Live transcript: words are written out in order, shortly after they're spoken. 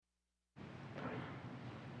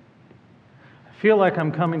feel like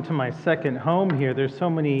I'm coming to my second home here. There's so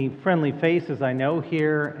many friendly faces I know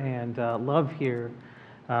here and love here.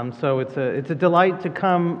 So it's a delight to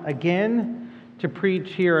come again to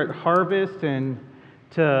preach here at Harvest and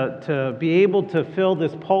to be able to fill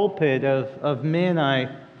this pulpit of men I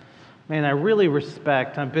really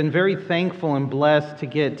respect. I've been very thankful and blessed to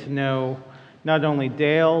get to know not only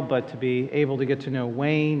Dale, but to be able to get to know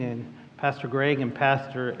Wayne and Pastor Greg and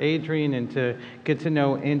Pastor Adrian, and to get to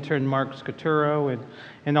know intern Mark Scaturo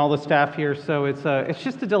and all the staff here. So it's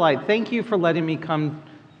just a delight. Thank you for letting me come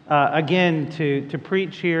again to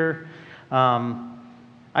preach here.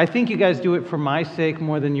 I think you guys do it for my sake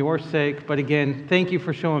more than your sake, but again, thank you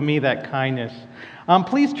for showing me that kindness.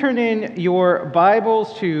 Please turn in your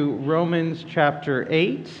Bibles to Romans chapter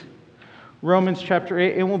 8. Romans chapter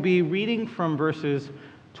 8, and we'll be reading from verses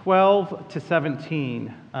 12 to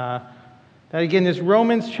 17. That again is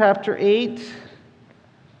Romans chapter 8,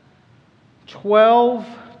 12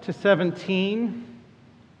 to 17.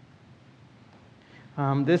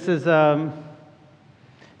 This is a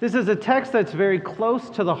text that's very close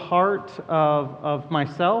to the heart of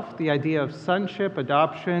myself, the idea of sonship,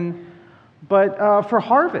 adoption. But for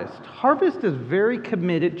Harvest is a very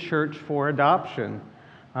committed church for adoption.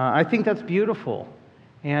 I think that's beautiful,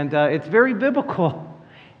 and it's very biblical,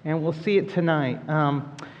 and we'll see it tonight.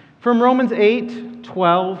 From Romans 8,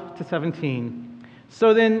 12 to 17.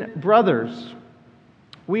 So then, brothers,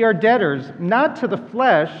 we are debtors, not to the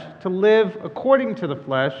flesh, to live according to the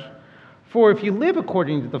flesh. For if you live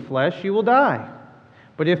according to the flesh, you will die.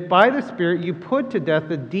 But if by the Spirit you put to death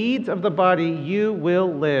the deeds of the body, you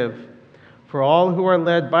will live. For all who are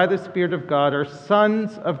led by the Spirit of God are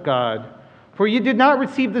sons of God. For you did not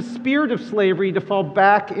receive the spirit of slavery to fall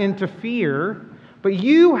back into fear, but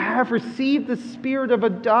you have received the spirit of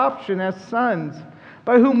adoption as sons,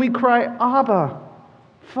 by whom we cry, Abba,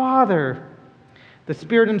 Father. The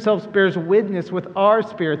Spirit himself bears witness with our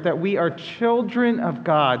spirit that we are children of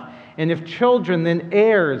God. And if children, then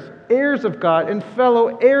heirs, heirs of God, and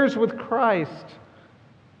fellow heirs with Christ,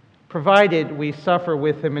 provided we suffer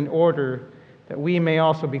with him in order that we may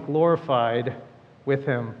also be glorified with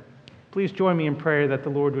him. Please join me in prayer that the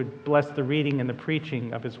Lord would bless the reading and the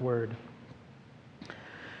preaching of his word.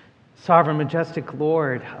 Sovereign, majestic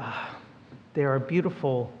Lord, there are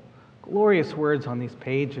beautiful, glorious words on these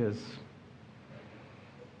pages.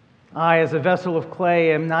 I, as a vessel of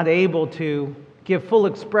clay, am not able to give full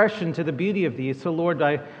expression to the beauty of these. So, Lord,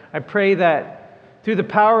 I pray that through the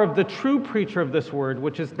power of the true preacher of this word,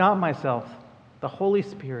 which is not myself, the Holy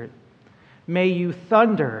Spirit, may you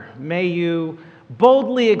thunder, may you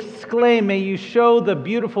boldly exclaim, may you show the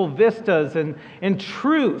beautiful vistas and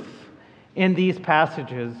truth in these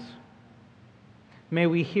passages. May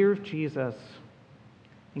we hear of Jesus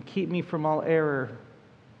and keep me from all error,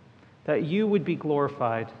 that you would be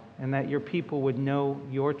glorified and that your people would know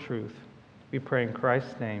your truth. We pray in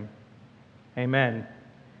Christ's name. Amen.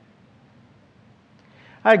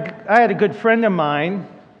 I had a good friend of mine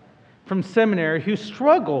from seminary who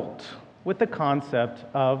struggled with the concept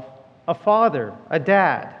of a father, a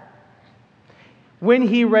dad. When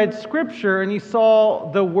he read Scripture and he saw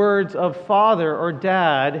the words of father or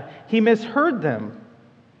dad, he misheard them.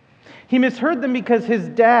 He misheard them because his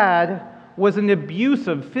dad was an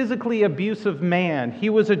physically abusive man. He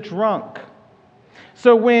was a drunk.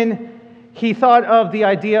 So when he thought of the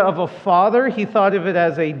idea of a father, he thought of it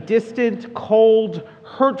as a distant, cold,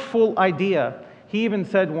 hurtful idea. He even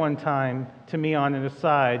said one time to me on an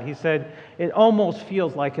aside, he said, it almost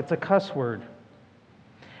feels like it's a cuss word.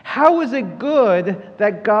 How is it good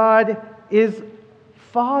that God is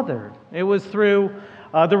Father? It was through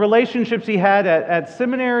the relationships he had at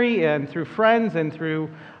seminary and through friends and through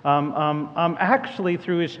actually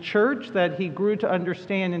through his church that he grew to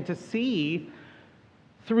understand and to see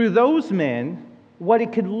through those men what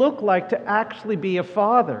it could look like to actually be a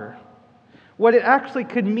father. What it actually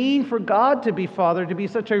could mean for God to be Father, to be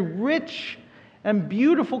such a rich and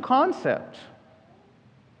beautiful concept.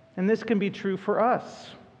 And this can be true for us.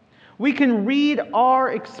 We can read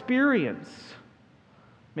our experience,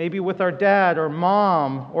 maybe with our dad or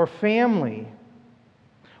mom or family.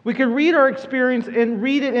 We can read our experience and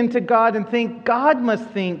read it into God and think, God must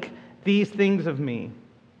think these things of me.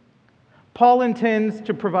 Paul intends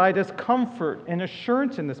to provide us comfort and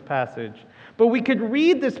assurance in this passage. But we could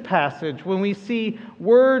read this passage when we see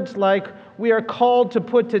words like, we are called to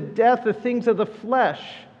put to death the things of the flesh,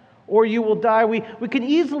 or you will die. We can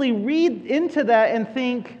easily read into that and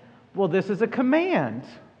think, well, this is a command.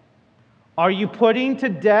 Are you putting to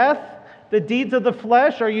death the deeds of the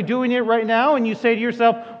flesh? Are you doing it right now? And you say to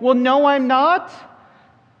yourself, well, no, I'm not.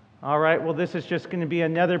 All right, well, this is just going to be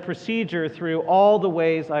another procedure through all the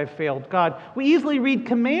ways I've failed God. We easily read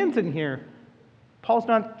commands in here. Paul's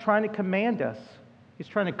not trying to command us. He's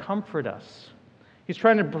trying to comfort us. He's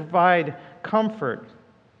trying to provide comfort.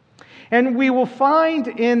 And we will find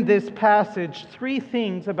in this passage three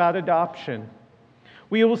things about adoption.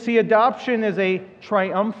 We will see adoption as a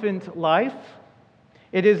triumphant life.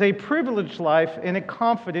 It is a privileged life and a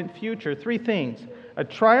confident future. Three things: a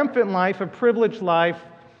triumphant life, a privileged life,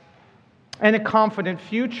 and a confident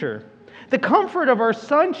future. The comfort of our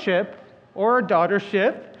sonship or our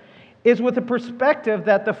daughtership is with the perspective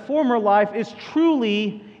that the former life is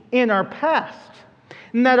truly in our past,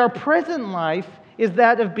 and that our present life is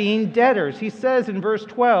that of being debtors. He says in verse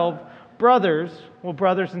 12, brothers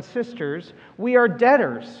and sisters, we are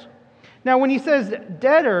debtors. Now, when he says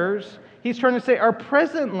debtors, he's trying to say our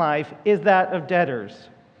present life is that of debtors.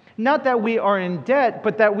 Not that we are in debt,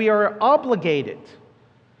 but that we are obligated.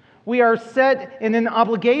 We are set in an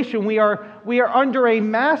obligation. We are under a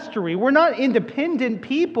mastery. We're not independent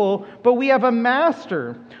people, but we have a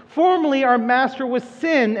master. Formerly, our master was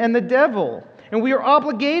sin and the devil, and we are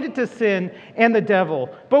obligated to sin and the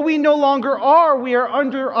devil. But we no longer are. We are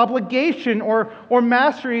under obligation or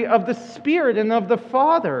mastery of the Spirit and of the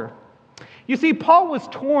Father. You see, Paul was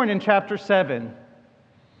torn in chapter 7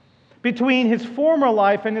 between his former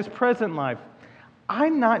life and his present life.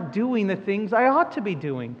 I'm not doing the things I ought to be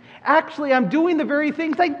doing. Actually, I'm doing the very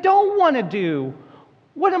things I don't want to do.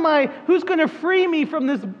 Who's going to free me from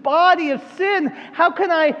this body of sin?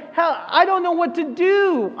 I don't know what to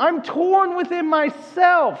do. I'm torn within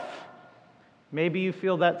myself. Maybe you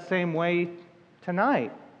feel that same way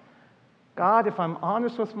tonight. God, if I'm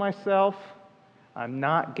honest with myself, I'm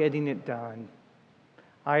not getting it done.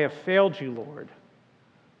 I have failed you, Lord,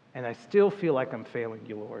 and I still feel like I'm failing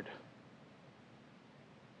you, Lord.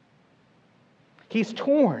 He's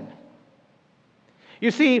torn.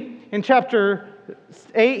 You see, in chapter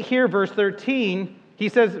 8 here, verse 13, he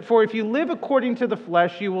says, for if you live according to the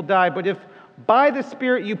flesh, you will die. But if by the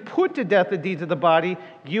Spirit you put to death the deeds of the body,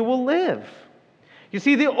 you will live. You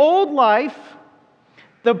see, the old life,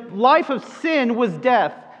 the life of sin was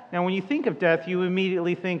death. Now, when you think of death, you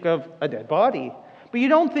immediately think of a dead body. But you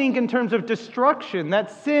don't think in terms of destruction.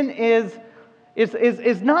 That sin is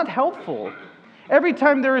not helpful. Every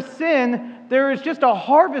time there is sin, there is just a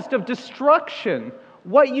harvest of destruction.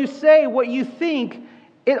 What you say, what you think,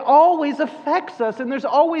 it always affects us, and there's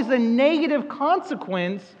always a negative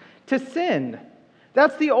consequence to sin.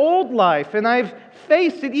 That's the old life, and I've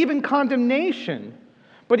faced it, even condemnation.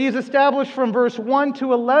 But he's established from verse 1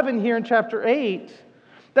 to 11 here in chapter 8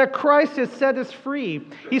 that Christ has set us free.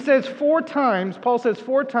 He says 4 times, Paul says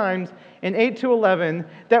 4 times in 8 to 11,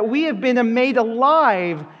 that we have been made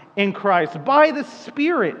alive in Christ by the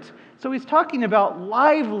Spirit. So he's talking about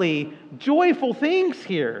lively, joyful things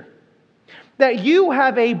here. That you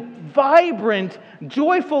have a vibrant,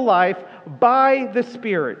 joyful life by the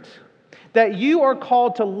Spirit. That you are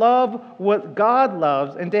called to love what God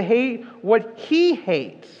loves and to hate what He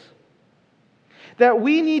hates. That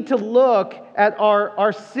we need to look at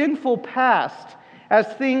our sinful past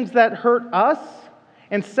as things that hurt us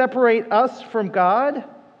and separate us from God.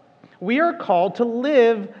 We are called to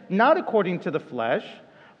live not according to the flesh,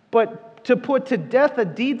 but to put to death the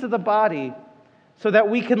deeds of the body so that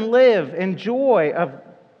we can live in joy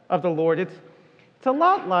of the Lord. It's a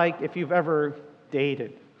lot like if you've ever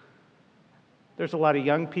dated. There's a lot of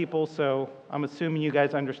young people, so I'm assuming you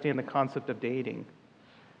guys understand the concept of dating.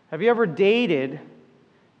 Have you ever dated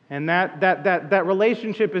and that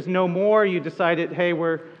relationship is no more? You decided, hey,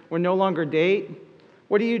 we're no longer date.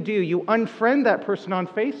 What do? You unfriend that person on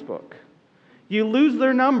Facebook. You lose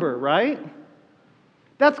their number, right?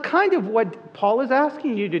 That's kind of what Paul is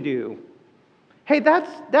asking you to do. Hey,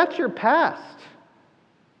 that's your past.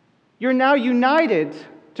 You're now united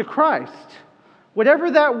to Christ.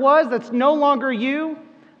 Whatever that was that's no longer you,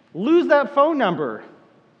 lose that phone number.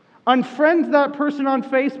 Unfriend that person on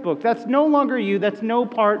Facebook. That's no longer you. That's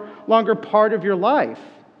longer part of your life.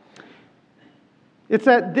 It's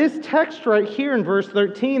at this text right here in verse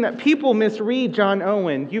 13 that people misread John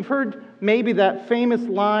Owen. You've heard maybe that famous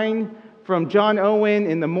line from John Owen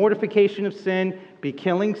in The Mortification of Sin, be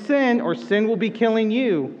killing sin or sin will be killing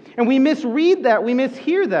you. And we misread that, we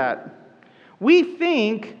mishear that. We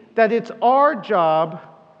think that it's our job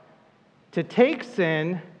to take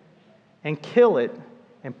sin and kill it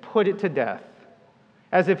and put it to death,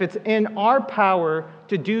 as if it's in our power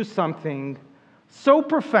to do something so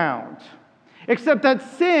profound. Except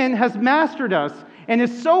that sin has mastered us and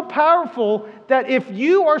is so powerful that if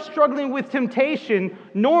you are struggling with temptation,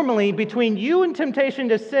 normally between you and temptation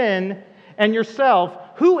to sin and yourself,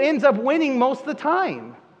 who ends up winning most of the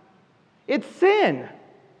time? It's sin.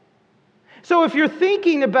 So if you're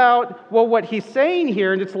thinking about, well, what he's saying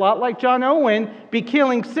here, and it's a lot like John Owen, be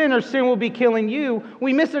killing sin or sin will be killing you,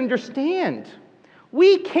 we misunderstand.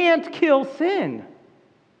 We can't kill sin.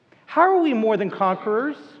 How are we more than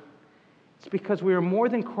conquerors? It's because we are more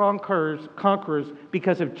than conquerors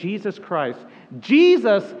because of Jesus Christ.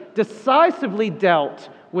 Jesus decisively dealt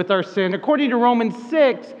with our sin. According to Romans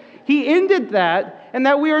 6, he ended that, and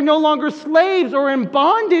that we are no longer slaves or in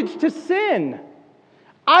bondage to sin.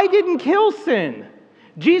 I didn't kill sin.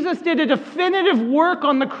 Jesus did a definitive work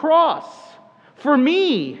on the cross for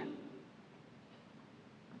me.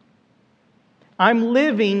 I'm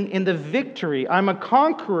living in the victory. I'm a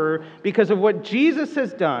conqueror because of what Jesus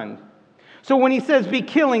has done. So when he says be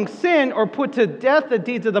killing sin or put to death the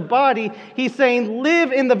deeds of the body, he's saying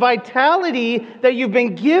live in the vitality that you've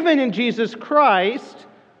been given in Jesus Christ,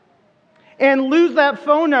 and lose that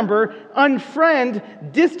phone number,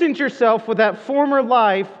 unfriend, distance yourself with that former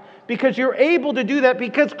life, because you're able to do that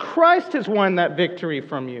because Christ has won that victory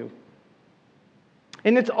from you.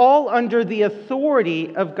 And it's all under the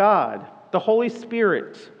authority of God, the Holy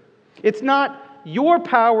Spirit. It's not your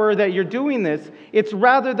power that you're doing this, it's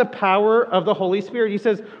rather the power of the Holy Spirit. He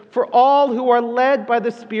says, for all who are led by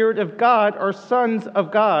the Spirit of God are sons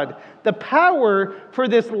of God. The power for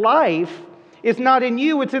this life is not in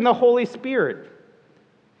you, it's in the Holy Spirit.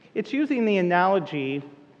 It's using the analogy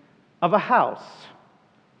of a house.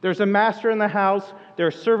 There's a master in the house, there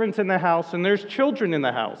are servants in the house, and there's children in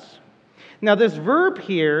the house. Now this verb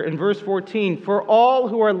here in verse 14, for all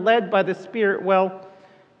who are led by the Spirit, well,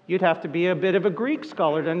 you'd have to be a bit of a Greek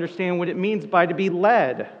scholar to understand what it means by to be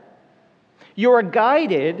led. You are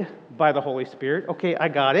guided by the Holy Spirit. Okay, I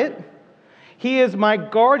got it. He is my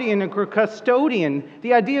guardian and custodian.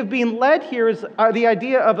 The idea of being led here is the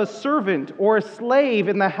idea of a servant or a slave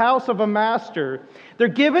in the house of a master. They're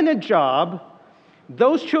given a job.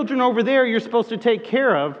 Those children over there you're supposed to take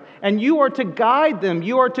care of, and you are to guide them.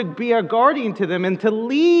 You are to be a guardian to them and to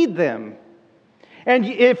lead them. And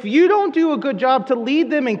if you don't do a good job to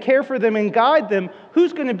lead them and care for them and guide them,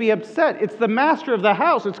 who's going to be upset? It's the master of the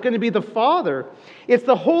house. It's going to be the Father. It's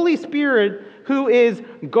the Holy Spirit who is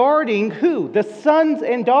guarding who? The sons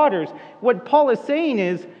and daughters. What Paul is saying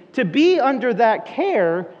is, to be under that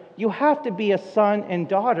care, you have to be a son and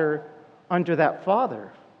daughter under that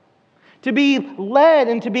Father. To be led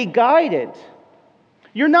and to be guided.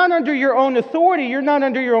 You're not under your own authority. You're not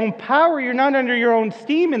under your own power. You're not under your own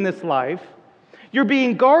steam in this life. You're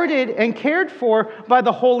being guarded and cared for by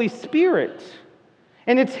the Holy Spirit.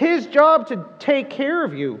 And it's His job to take care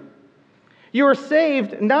of you. You are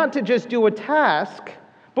saved not to just do a task,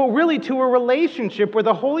 but really to a relationship where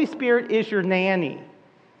the Holy Spirit is your nanny.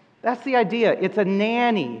 That's the idea. It's a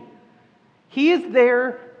nanny. He is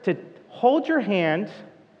there to hold your hand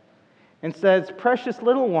and says, precious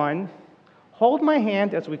little one, hold my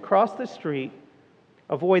hand as we cross the street.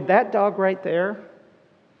 Avoid that dog right there.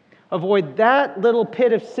 Avoid that little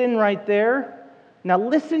pit of sin right there. Now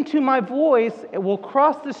listen to my voice. We'll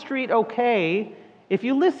cross the street okay. If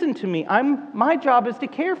you listen to me, my job is to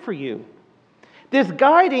care for you. This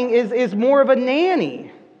guiding is more of a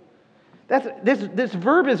nanny. This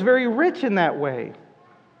verb is very rich in that way.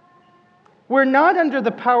 We're not under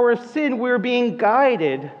the power of sin. We're being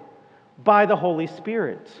guided by the Holy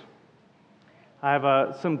Spirit. I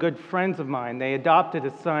have some good friends of mine. They adopted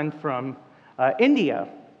a son from India.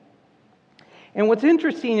 And what's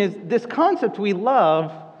interesting is this concept we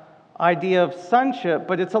love, idea of sonship,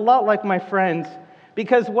 but it's a lot like my friends,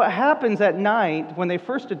 because what happens at night when they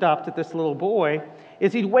first adopted this little boy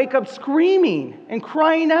is he'd wake up screaming and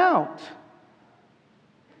crying out.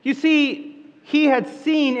 You see, he had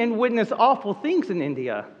seen and witnessed awful things in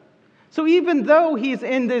India. So even though he's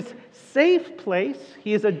in this safe place,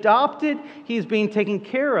 he is adopted, he's being taken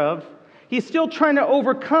care of, he's still trying to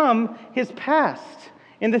overcome his past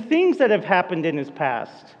and the things that have happened in his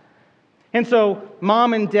past. And so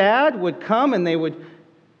mom and dad would come and they would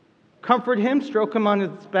comfort him, stroke him on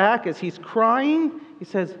his back as he's crying. He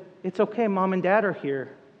says, it's okay, mom and dad are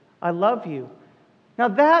here. I love you. Now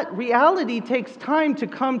that reality takes time to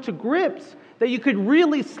come to grips, that you could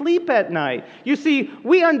really sleep at night. You see,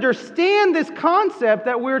 we understand this concept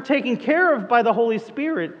that we're taken care of by the Holy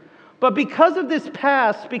Spirit. But because of this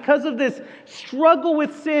past, because of this struggle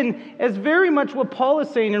with sin, as very much what Paul is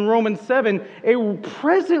saying in Romans 7, a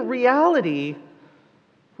present reality,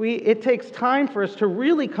 it takes time for us to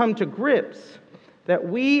really come to grips that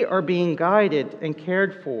we are being guided and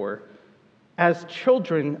cared for as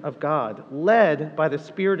children of God, led by the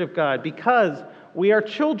Spirit of God, because we are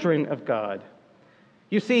children of God.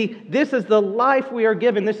 You see, this is the life we are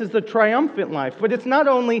given. This is the triumphant life. But it's not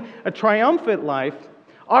only a triumphant life,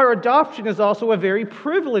 our adoption is also a very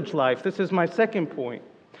privileged life. This is my second point.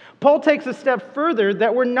 Paul takes a step further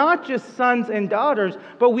that we're not just sons and daughters,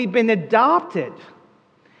 but we've been adopted.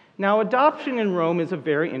 Now, adoption in Rome is a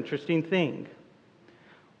very interesting thing.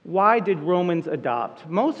 Why did Romans adopt?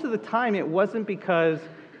 Most of the time, it wasn't because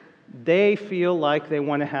they feel like they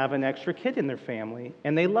want to have an extra kid in their family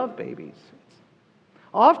and they love babies.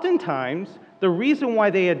 Oftentimes, the reason why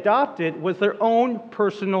they adopted was their own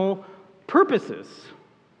personal purposes.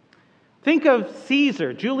 Think of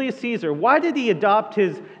Caesar, Julius Caesar. Why did he adopt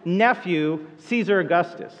his nephew, Caesar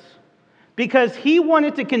Augustus? Because he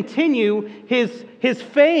wanted to continue his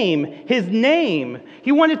fame, his name.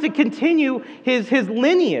 He wanted to continue his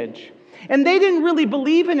lineage. And they didn't really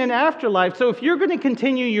believe in an afterlife. So if you're going to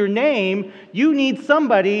continue your name, you need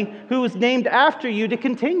somebody who is named after you to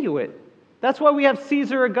continue it. That's why we have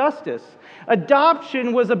Caesar Augustus.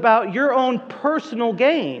 Adoption was about your own personal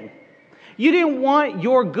gain. You didn't want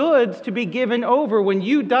your goods to be given over when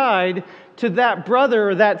you died to that brother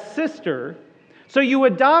or that sister. So you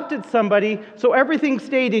adopted somebody so everything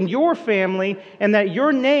stayed in your family and that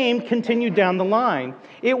your name continued down the line.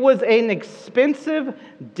 It was an expensive,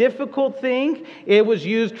 difficult thing. It was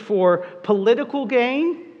used for political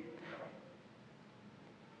gain.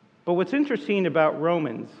 But what's interesting about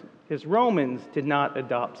Romans is Romans did not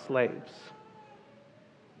adopt slaves.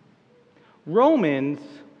 Romans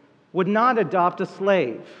would not adopt a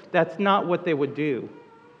slave. That's not what they would do.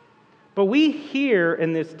 But we hear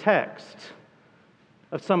in this text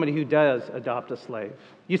of somebody who does adopt a slave.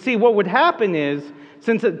 You see, what would happen is,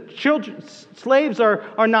 since slaves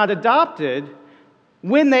are not adopted,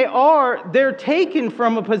 when they are, they're taken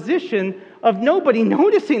from a position of nobody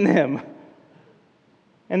noticing them.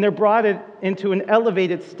 And they're brought into an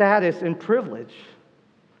elevated status and privilege.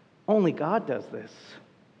 Only God does this.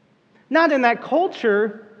 Not in that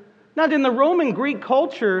culture, not in the Roman Greek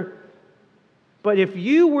culture, but if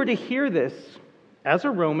you were to hear this as a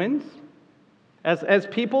Roman, as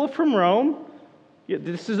people from Rome,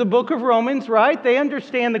 this is a book of Romans, right? They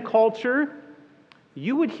understand the culture.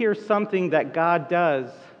 You would hear something that God does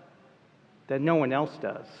that no one else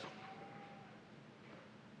does.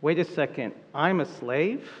 Wait a second, I'm a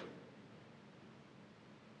slave?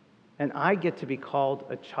 And I get to be called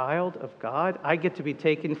a child of God? I get to be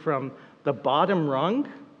taken from the bottom rung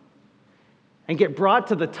and get brought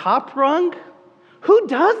to the top rung? Who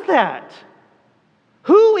does that?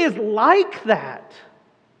 Who is like that?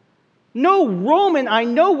 No Roman I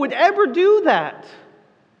know would ever do that.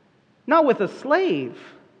 Not with a slave.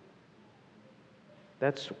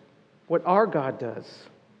 That's what our God does.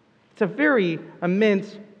 It's a very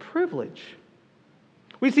immense privilege.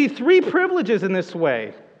 We see three privileges in this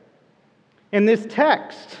way, in this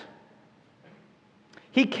text.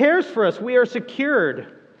 He cares for us. We are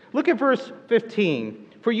secured. Look at verse 15.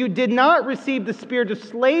 For you did not receive the spirit of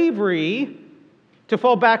slavery to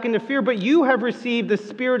fall back into fear, but you have received the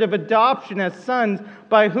spirit of adoption as sons,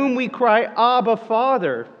 by whom we cry, Abba,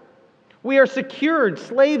 Father. We are secured.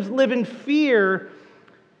 Slaves live in fear.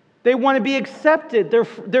 They want to be accepted.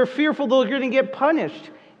 They're fearful they're going to get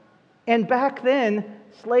punished. And back then,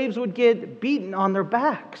 slaves would get beaten on their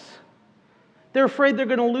backs. They're afraid they're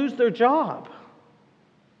going to lose their job.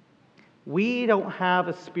 We don't have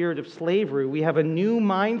a spirit of slavery. We have a new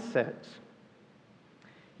mindset.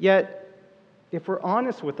 Yet, if we're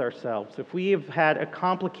honest with ourselves, if we have had a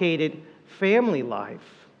complicated family life,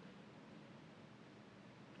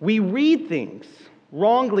 we read things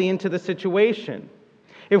wrongly into the situation.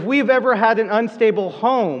 If we've ever had an unstable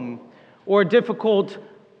home or a difficult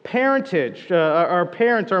parentage, our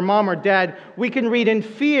parents, our mom or dad, we can read in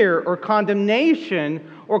fear or condemnation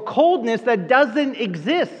or coldness that doesn't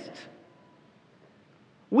exist.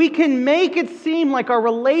 We can make it seem like our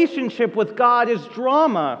relationship with God is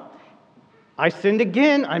drama. I sinned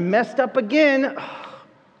again. I messed up again.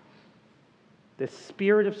 The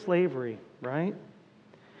spirit of slavery, right?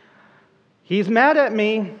 He's mad at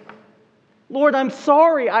me. Lord, I'm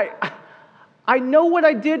sorry. I know what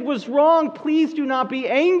I did was wrong. Please do not be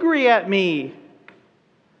angry at me.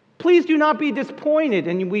 Please do not be disappointed.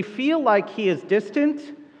 And we feel like He is distant.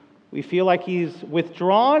 We feel like He's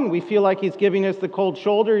withdrawn. We feel like He's giving us the cold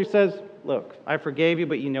shoulder. He says, look, I forgave you,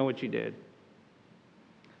 but you know what you did.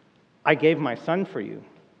 I gave my son for you,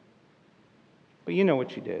 but you know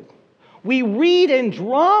what you did. We read in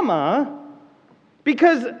drama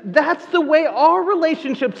because that's the way our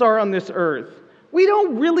relationships are on this earth. We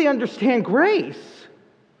don't really understand grace.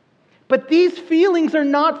 But these feelings are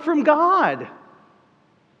not from God.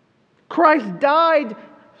 Christ died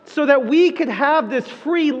so that we could have this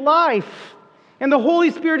free life. And the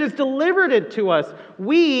Holy Spirit has delivered it to us.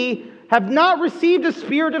 We have not received a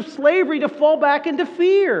spirit of slavery to fall back into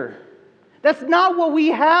fear. That's not what we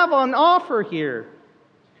have on offer here.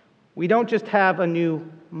 We don't just have a new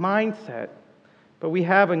mindset, but we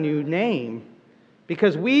have a new name,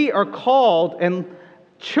 because we are called and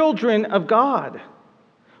children of God.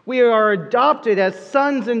 We are adopted as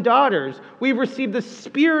sons and daughters. We've received the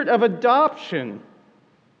spirit of adoption.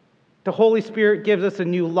 The Holy Spirit gives us a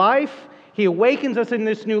new life. He awakens us in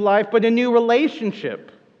this new life, but a new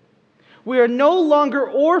relationship. We are no longer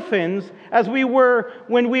orphans as we were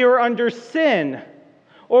when we were under sin,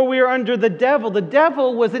 or we were under the devil. The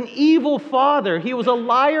devil was an evil father. He was a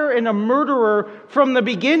liar and a murderer from the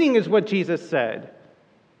beginning, is what Jesus said.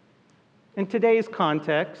 In today's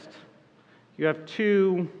context, you have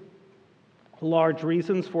two large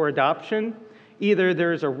reasons for adoption. Either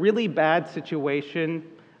there's a really bad situation,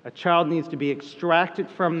 a child needs to be extracted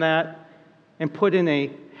from that and put in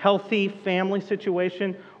a healthy family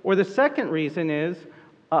situation, or the second reason is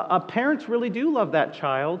parents really do love that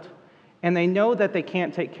child and they know that they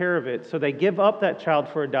can't take care of it, so they give up that child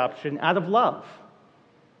for adoption out of love.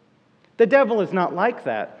 The devil is not like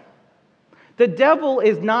that. The devil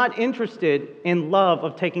is not interested in love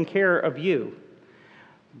of taking care of you.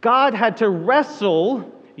 God had to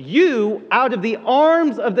wrestle you out of the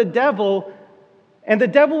arms of the devil, and the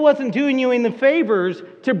devil wasn't doing you any favors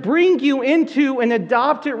to bring you into an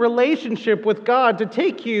adopted relationship with God, to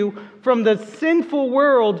take you from the sinful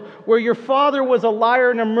world where your father was a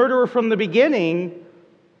liar and a murderer from the beginning,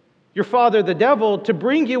 your father the devil, to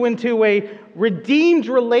bring you into a redeemed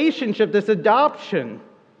relationship, this adoption.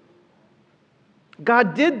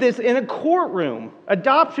 God did this in a courtroom.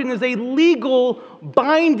 Adoption is a legal,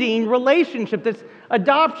 binding relationship. This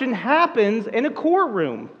adoption happens in a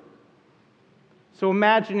courtroom. So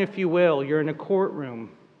imagine, if you will, you're in a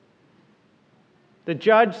courtroom. The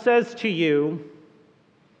judge says to you,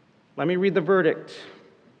 let me read the verdict.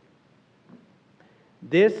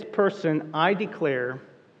 This person, I declare,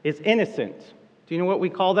 is innocent. Do you know what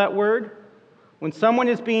we call that word? When someone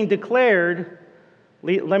is being declared,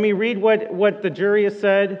 let me read what the jury has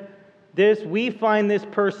said. We find this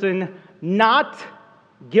person not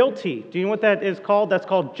guilty. Do you know what that is called? That's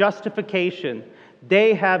called justification.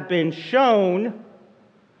 They have been shown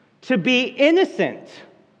to be innocent.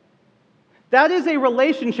 That is a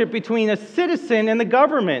relationship between a citizen and the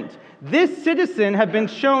government. This citizen have been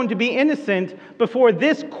shown to be innocent before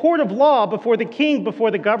this court of law, before the king,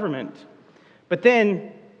 before the government. But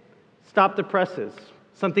then, stop the presses.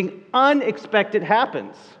 Something unexpected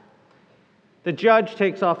happens. The judge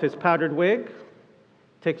takes off his powdered wig,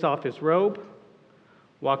 takes off his robe,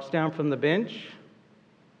 walks down from the bench.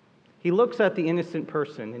 He looks at the innocent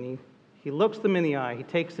person and he looks them in the eye. He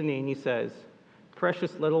takes a knee and he says,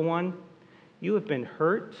 "Precious little one, you have been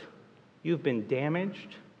hurt. You've been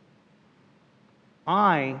damaged.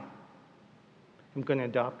 I am going to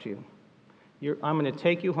adopt you. I'm going to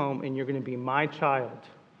take you home and you're going to be my child."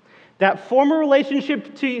 That former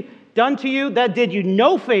relationship done to you, that did you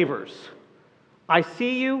no favors. I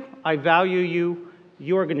see you. I value you.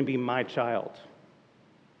 You're going to be my child.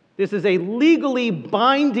 This is a legally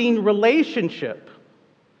binding relationship.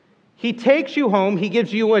 He takes you home. He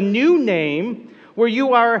gives you a new name where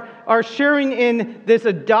you are sharing in this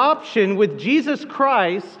adoption with Jesus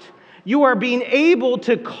Christ. You are being able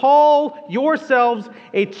to call yourselves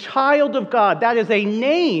a child of God. That is a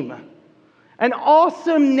name, an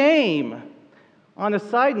awesome name. On a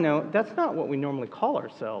side note, that's not what we normally call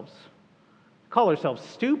ourselves. We call ourselves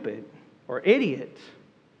stupid or idiot.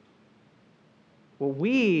 What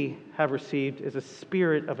we have received is a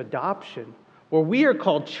spirit of adoption, where we are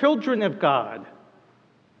called children of God.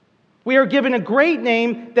 We are given a great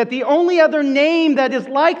name, that the only other name that is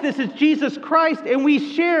like this is Jesus Christ, and we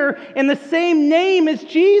share in the same name as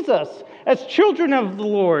Jesus, as children of the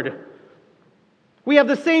Lord. We have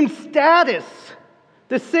the same status,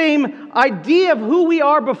 the same idea of who we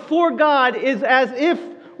are before God is as if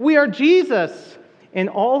we are Jesus. And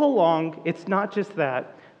all along, it's not just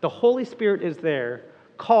that. The Holy Spirit is there,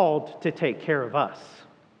 called to take care of us,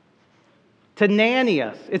 to nanny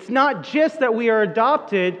us. It's not just that we are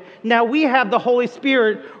adopted. Now we have the Holy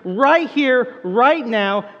Spirit right here, right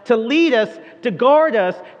now, to lead us, to guard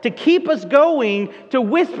us, to keep us going, to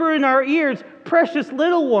whisper in our ears, "Precious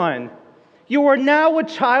little one, you are now a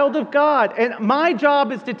child of God, and my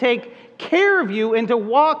job is to take care of you and to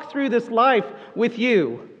walk through this life with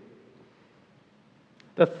you."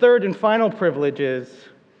 The third and final privilege is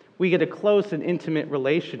we get a close and intimate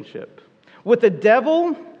relationship. With the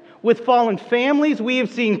devil, With fallen families, we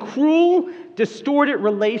have seen cruel, distorted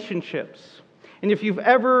relationships. And if you've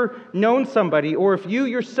ever known somebody, or if you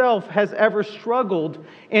yourself has ever struggled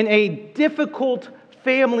in a difficult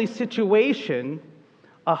family situation,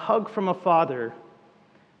 a hug from a father,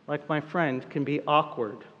 like my friend, can be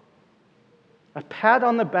awkward. A pat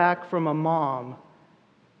on the back from a mom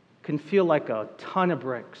can feel like a ton of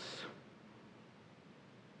bricks.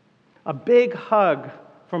 A big hug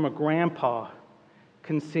from a grandpa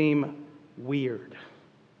can seem weird.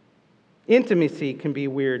 Intimacy can be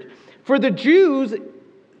weird. For the Jews,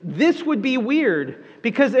 this would be weird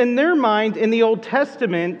because in their mind, in the Old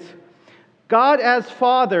Testament, God as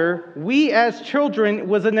Father, we as children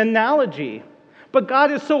was an analogy. But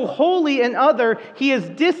God is so holy and other, He is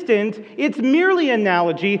distant. It's merely an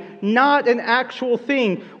analogy, not an actual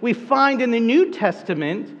thing. We find in the New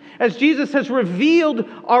Testament, as Jesus has revealed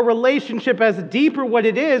our relationship as deeper what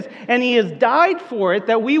it is, and He has died for it,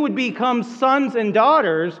 that we would become sons and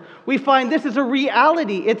daughters, we find this is a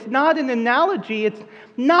reality. It's not an analogy. It's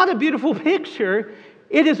not a beautiful picture.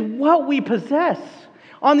 It is what we possess.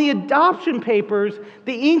 On the adoption papers,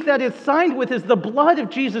 the ink that is signed with is the blood of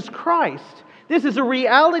Jesus Christ. This is a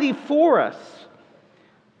reality for us.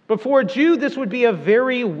 But for a Jew, this would be a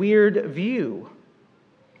very weird view.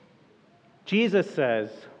 Jesus says,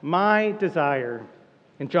 "My desire,"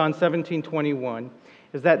 in John 17:21,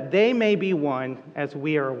 "is that they may be one as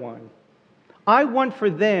we are one. I want for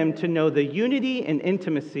them to know the unity and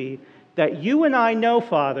intimacy that you and I know,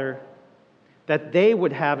 Father, that they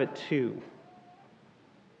would have it too."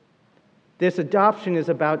 This adoption is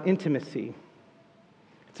about intimacy.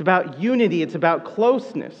 It's about unity. It's about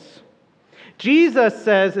closeness. Jesus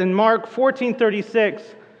says in Mark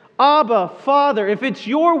 14:36, "Abba, Father, if it's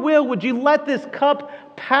your will, would you let this cup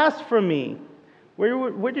pass from me?"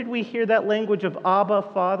 Where did we hear that language of Abba,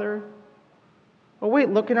 Father? Oh, wait,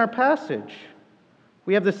 look in our passage.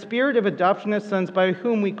 We have the spirit of adoption as sons by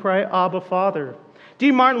whom we cry, "Abba, Father." D.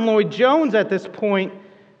 Martin Lloyd-Jones at this point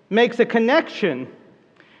makes a connection.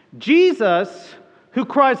 Jesus, who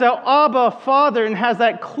cries out, "Abba, Father," and has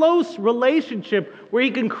that close relationship where he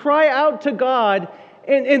can cry out to God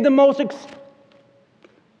in the most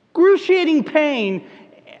excruciating pain,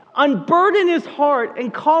 unburden his heart,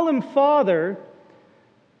 and call him Father.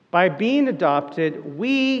 By being adopted,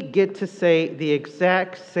 we get to say the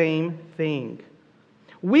exact same thing.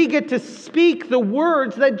 We get to speak the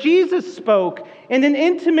words that Jesus spoke in an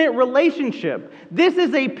intimate relationship. This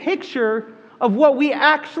is a picture of what we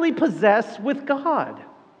actually possess with God.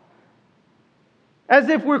 As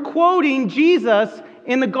if we're quoting Jesus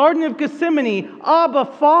in the Garden of Gethsemane, "Abba,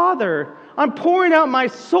 Father, I'm pouring out my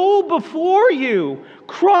soul before you,"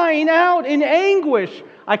 crying out in anguish.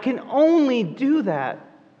 I can only do that,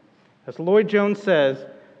 as Lloyd-Jones says,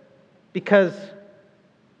 because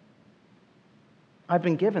I've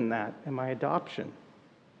been given that in my adoption.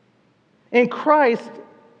 In Christ,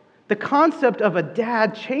 the concept of a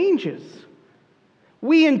dad changes.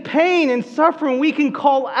 We in pain and suffering, we can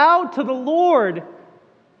call out to the Lord.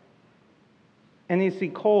 And is He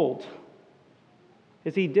cold?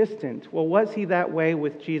 Is He distant? Well, was He that way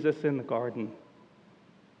with Jesus in the garden?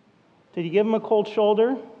 Did He give him a cold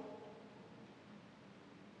shoulder?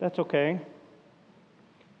 That's okay.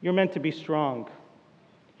 You're meant to be strong.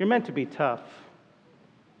 You're meant to be tough.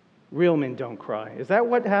 Real men don't cry. Is that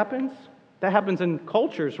what happens? That happens in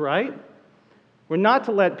cultures, right? We're not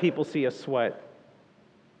to let people see us sweat.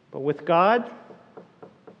 But with God,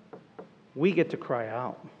 we get to cry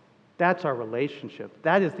out. That's our relationship.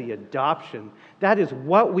 That is the adoption. That is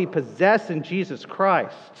what we possess in Jesus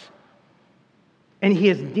Christ. And He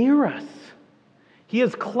is near us. He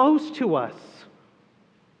is close to us.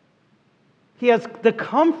 He has the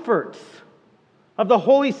comforts of the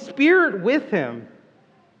Holy Spirit with Him.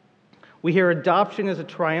 We hear adoption is a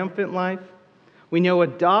triumphant life. We know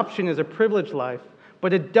adoption is a privileged life.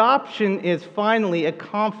 But adoption is finally a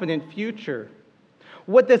confident future.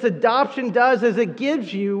 What this adoption does is it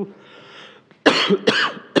gives you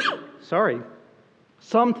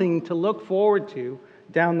something to look forward to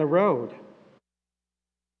down the road.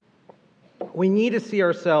 We need to see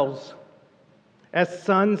ourselves as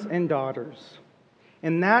sons and daughters.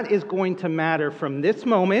 And that is going to matter from this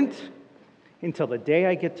moment until the day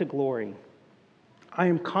I get to glory. I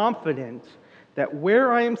am confident that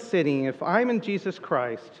where I am sitting, if I'm in Jesus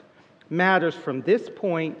Christ, matters from this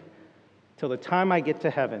point till the time I get to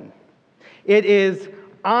heaven. It is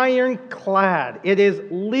ironclad. It is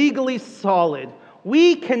legally solid.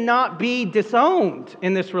 We cannot be disowned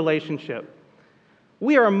in this relationship.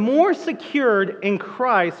 We are more secured in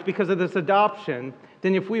Christ because of this adoption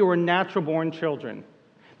than if we were natural-born children.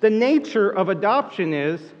 The nature of adoption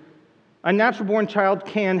is A natural-born child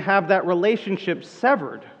can have that relationship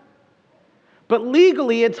severed. But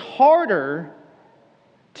legally, it's harder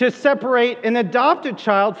to separate an adopted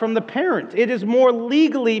child from the parent. It is more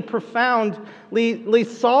legally profoundly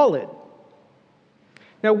solid.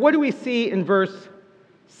 Now, what do we see in verse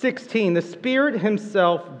 16? The Spirit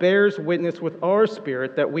Himself bears witness with our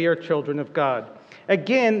spirit that we are children of God.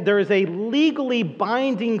 Again, there is a legally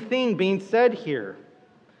binding thing being said here.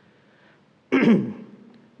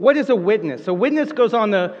 What is a witness? A witness goes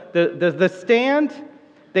on the stand.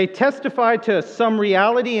 They testify to some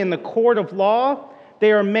reality in the court of law.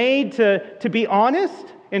 They are made to be honest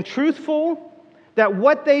and truthful, that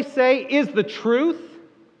what they say is the truth.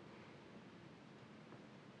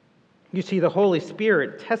 You see, the Holy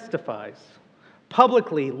Spirit testifies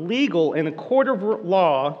publicly, legal, in a court of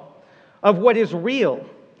law of what is real.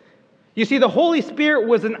 You see, the Holy Spirit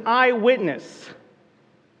was an eyewitness,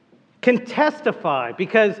 can testify,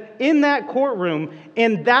 because in that courtroom,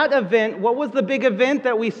 in that event, what was the big event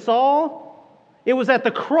that we saw? It was at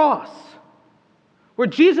the cross, where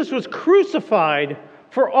Jesus was crucified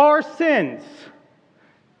for our sins.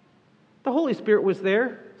 The Holy Spirit was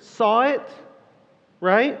there, saw it,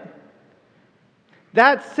 right?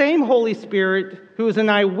 That same Holy Spirit, who is an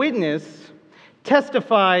eyewitness,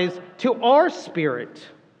 testifies to our spirit.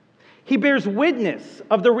 He bears witness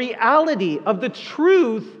of the reality, of the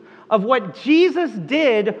truth of what Jesus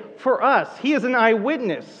did for us. He is an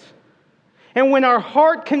eyewitness. And when our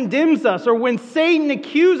heart condemns us, or when Satan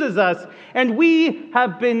accuses us, and we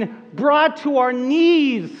have been brought to our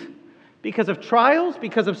knees because of trials,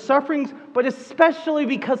 because of sufferings, but especially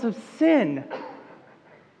because of sin,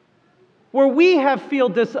 where we have feel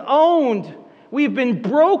disowned, we've been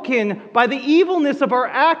broken by the evilness of our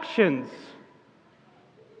actions,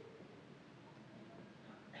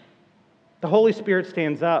 the Holy Spirit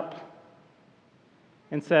stands up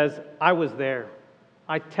and says, I was there.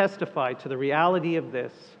 I testify to the reality of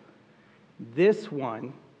this. This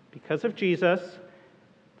one, because of Jesus,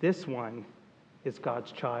 this one is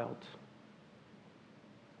God's child.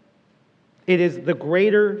 It is the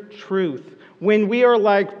greater truth. When we are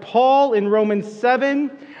like Paul in Romans 7,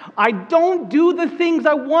 I don't do the things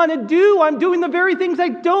I want to do. I'm doing the very things I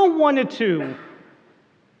don't want to do.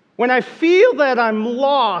 When I feel that I'm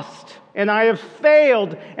lost and I have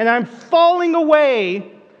failed and I'm falling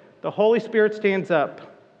away, the Holy Spirit stands up,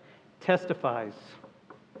 testifies.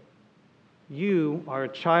 You are a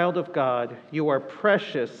child of God. You are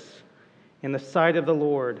precious in the sight of the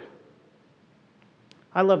Lord.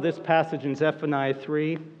 I love this passage in Zephaniah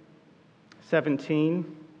 3:17,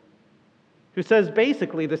 who says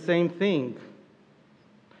basically the same thing.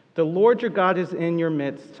 The Lord your God is in your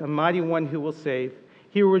midst, a mighty one who will save.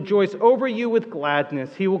 He will rejoice over you with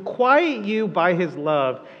gladness. He will quiet you by His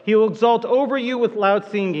love. He will exult over you with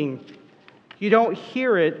loud singing. You don't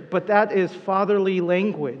hear it, but that is fatherly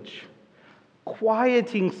language.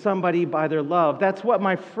 Quieting somebody by their love. That's what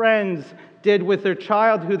my friends did with their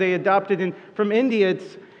child who they adopted from India.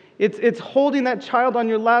 It's holding that child on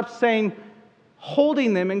your lap, saying,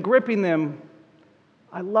 holding them and gripping them,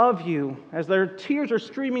 I love you, as their tears are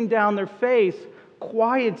streaming down their face,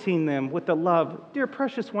 quieting them with the love, dear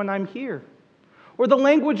precious one, I'm here. Or the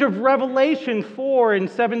language of Revelation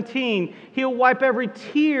 4:17, He'll wipe every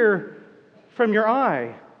tear from your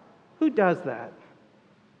eye. Who does that?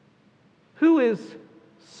 Who is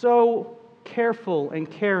so careful and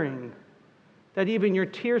caring that even your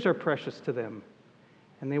tears are precious to them,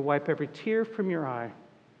 and they wipe every tear from your eye?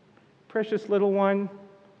 Precious little one,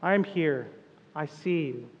 I'm here. I see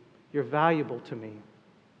you. You're valuable to me.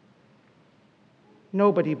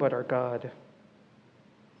 Nobody but our God.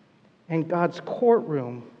 And God's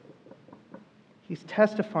courtroom, He's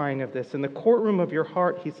testifying of this. In the courtroom of your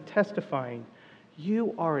heart, He's testifying.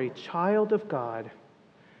 You are a child of God,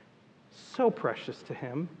 so precious to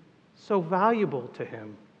Him, so valuable to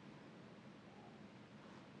Him.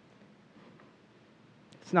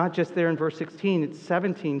 It's not just there in verse 16, it's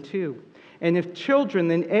 17 too. And if children,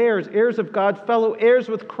 then heirs, heirs of God, fellow heirs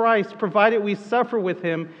with Christ, provided we suffer with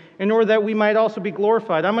Him, in order that we might also be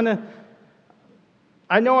glorified.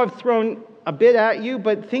 I know I've thrown a bit at you,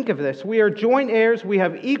 but think of this. We are joint heirs. We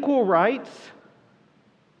have equal rights.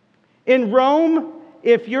 In Rome,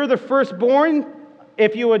 if you're the firstborn,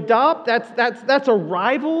 if you adopt, that's a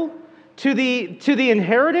rival to the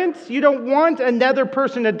inheritance. You don't want another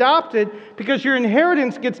person adopted because your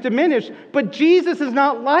inheritance gets diminished. But Jesus is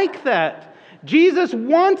not like that. Jesus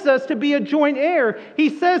wants us to be a joint heir.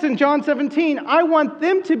 He says in John 17, I want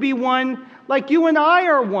them to be one like you and I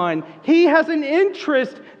are one. He has an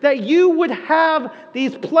interest that you would have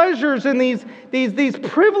these pleasures and these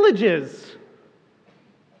privileges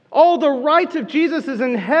All the rights of Jesus is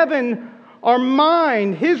in heaven are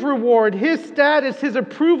mine, his reward, his status, his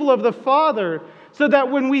approval of the Father, so that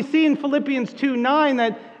when we see in Philippians 2:9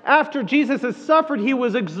 that after Jesus has suffered, he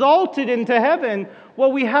was exalted into heaven,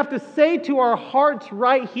 what we have to say to our hearts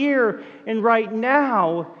right here and right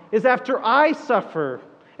now is after I suffer,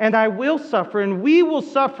 and I will suffer, and we will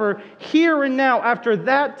suffer here and now, after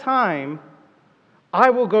that time, I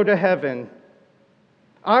will go to heaven.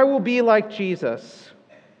 I will be like Jesus.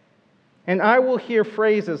 And I will hear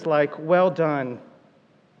phrases like, "Well done,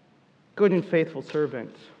 good and faithful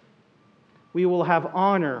servant." We will have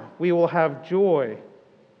honor. We will have joy.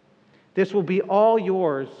 This will be all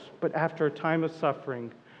yours, but after a time of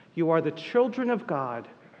suffering. You are the children of God.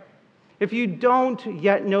 If you don't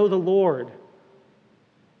yet know the Lord,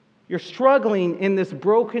 you're struggling in this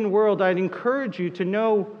broken world, I'd encourage you to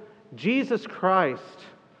know Jesus Christ,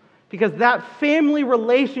 because that family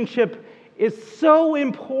relationship is so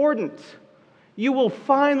important. You will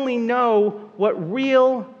finally know what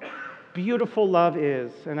real, beautiful love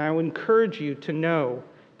is. And I would encourage you to know,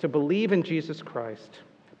 to believe in Jesus Christ.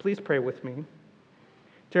 Please pray with me.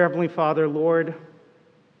 Dear Heavenly Father, Lord,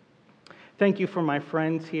 thank you for my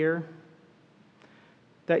friends here,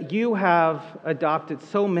 that you have adopted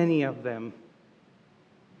so many of them,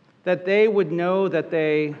 that they would know that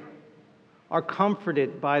they are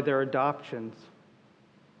comforted by their adoptions,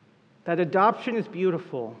 that adoption is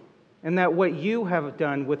beautiful, and that what you have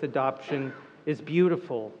done with adoption is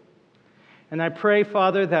beautiful. And I pray,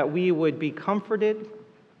 Father, that we would be comforted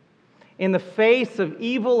in the face of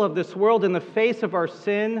evil of this world, in the face of our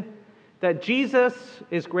sin, that Jesus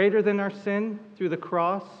is greater than our sin through the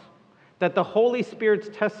cross, that the Holy Spirit's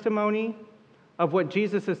testimony of what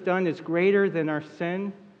Jesus has done is greater than our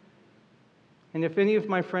sin. And if any of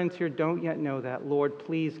my friends here don't yet know that, Lord,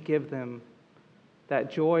 please give them that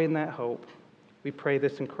joy and that hope. We pray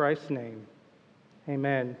this in Christ's name.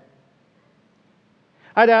 Amen.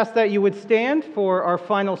 I'd ask that you would stand for our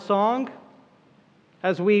final song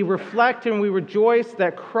as we reflect and we rejoice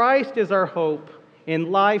that Christ is our hope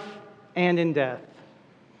in life and in death.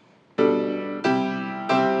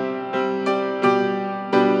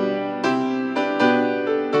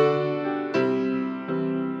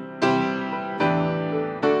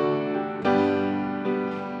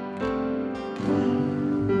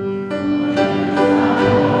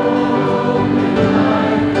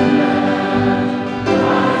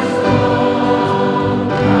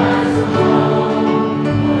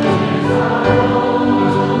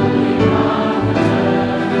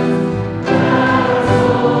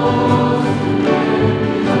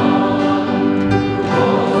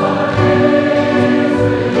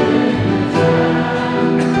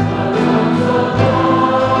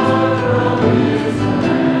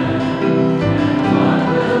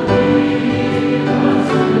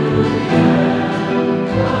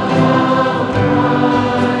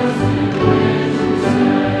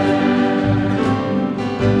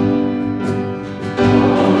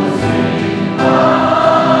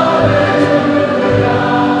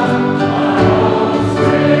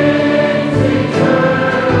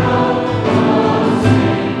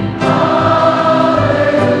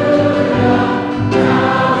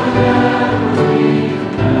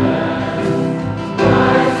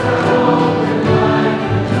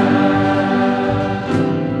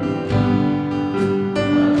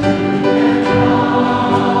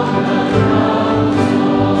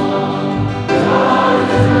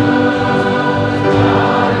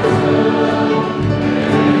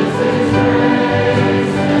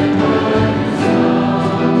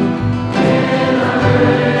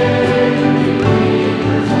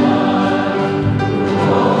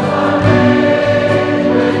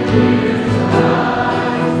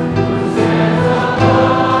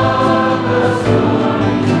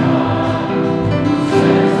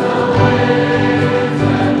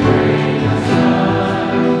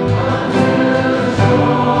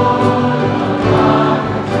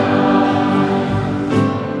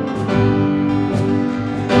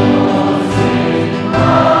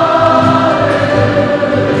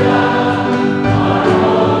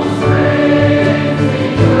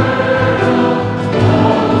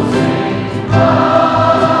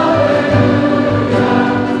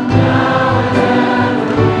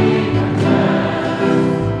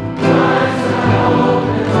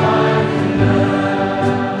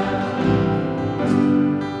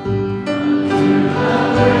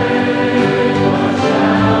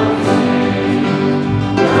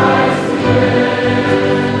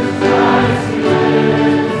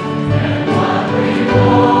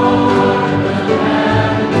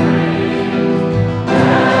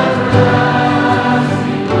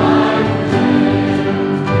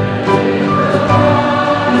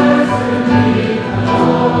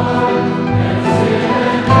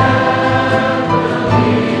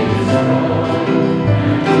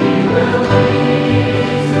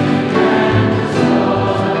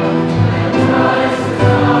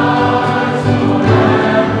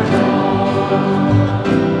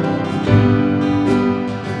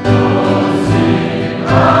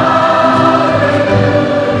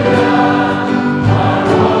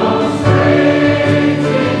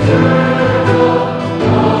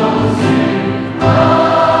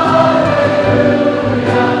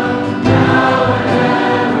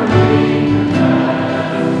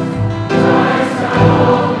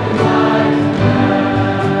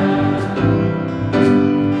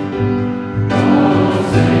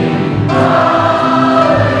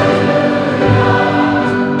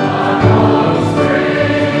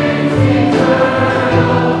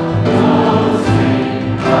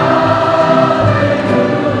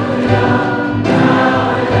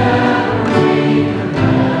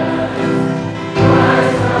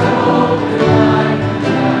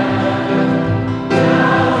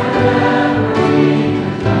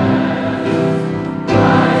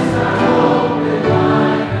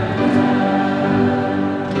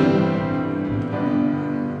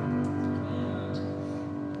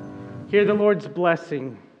 Hear the Lord's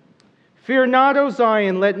blessing. Fear not, O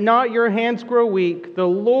Zion, let not your hands grow weak. The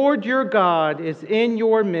Lord your God is in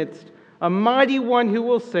your midst, a mighty one who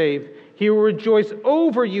will save. He will rejoice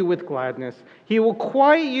over you with gladness. He will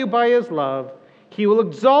quiet you by his love. He will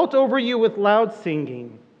exalt over you with loud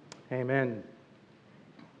singing. Amen.